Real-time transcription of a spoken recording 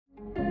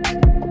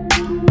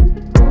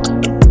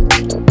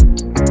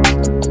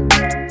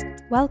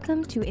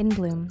Welcome to In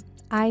Bloom.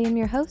 I am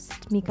your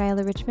host,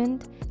 Micaela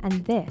Richmond,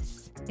 and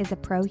this is a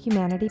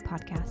pro-humanity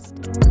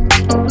podcast.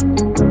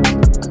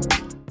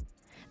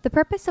 The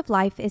purpose of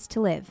life is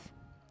to live.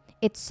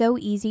 It's so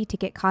easy to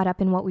get caught up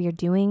in what we are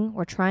doing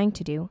or trying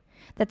to do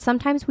that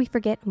sometimes we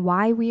forget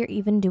why we are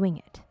even doing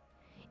it.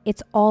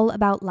 It's all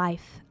about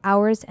life,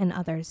 ours and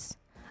others.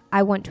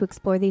 I want to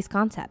explore these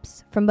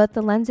concepts from both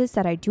the lenses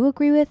that I do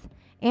agree with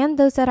and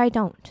those that I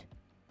don't.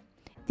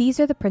 These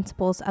are the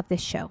principles of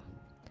this show.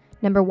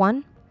 Number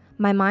 1,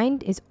 my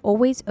mind is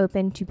always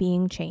open to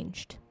being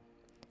changed.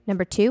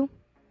 Number 2,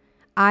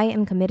 I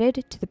am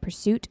committed to the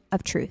pursuit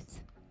of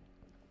truth.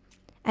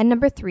 And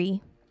number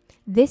 3,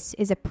 this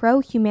is a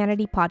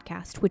pro-humanity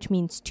podcast, which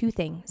means 2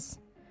 things.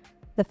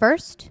 The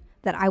first,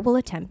 that I will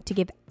attempt to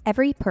give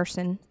every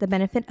person the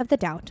benefit of the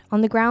doubt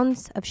on the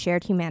grounds of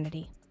shared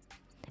humanity.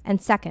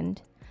 And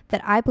second,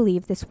 that I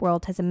believe this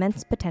world has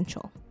immense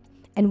potential,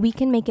 and we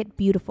can make it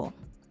beautiful,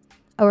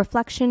 a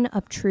reflection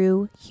of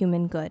true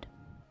human good.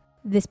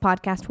 This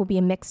podcast will be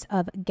a mix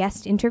of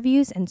guest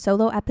interviews and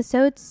solo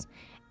episodes,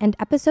 and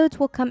episodes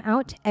will come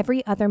out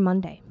every other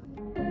Monday.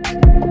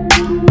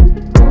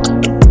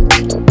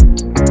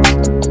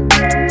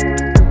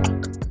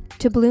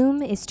 To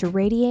bloom is to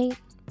radiate,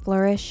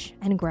 flourish,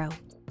 and grow.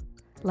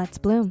 Let's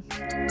bloom.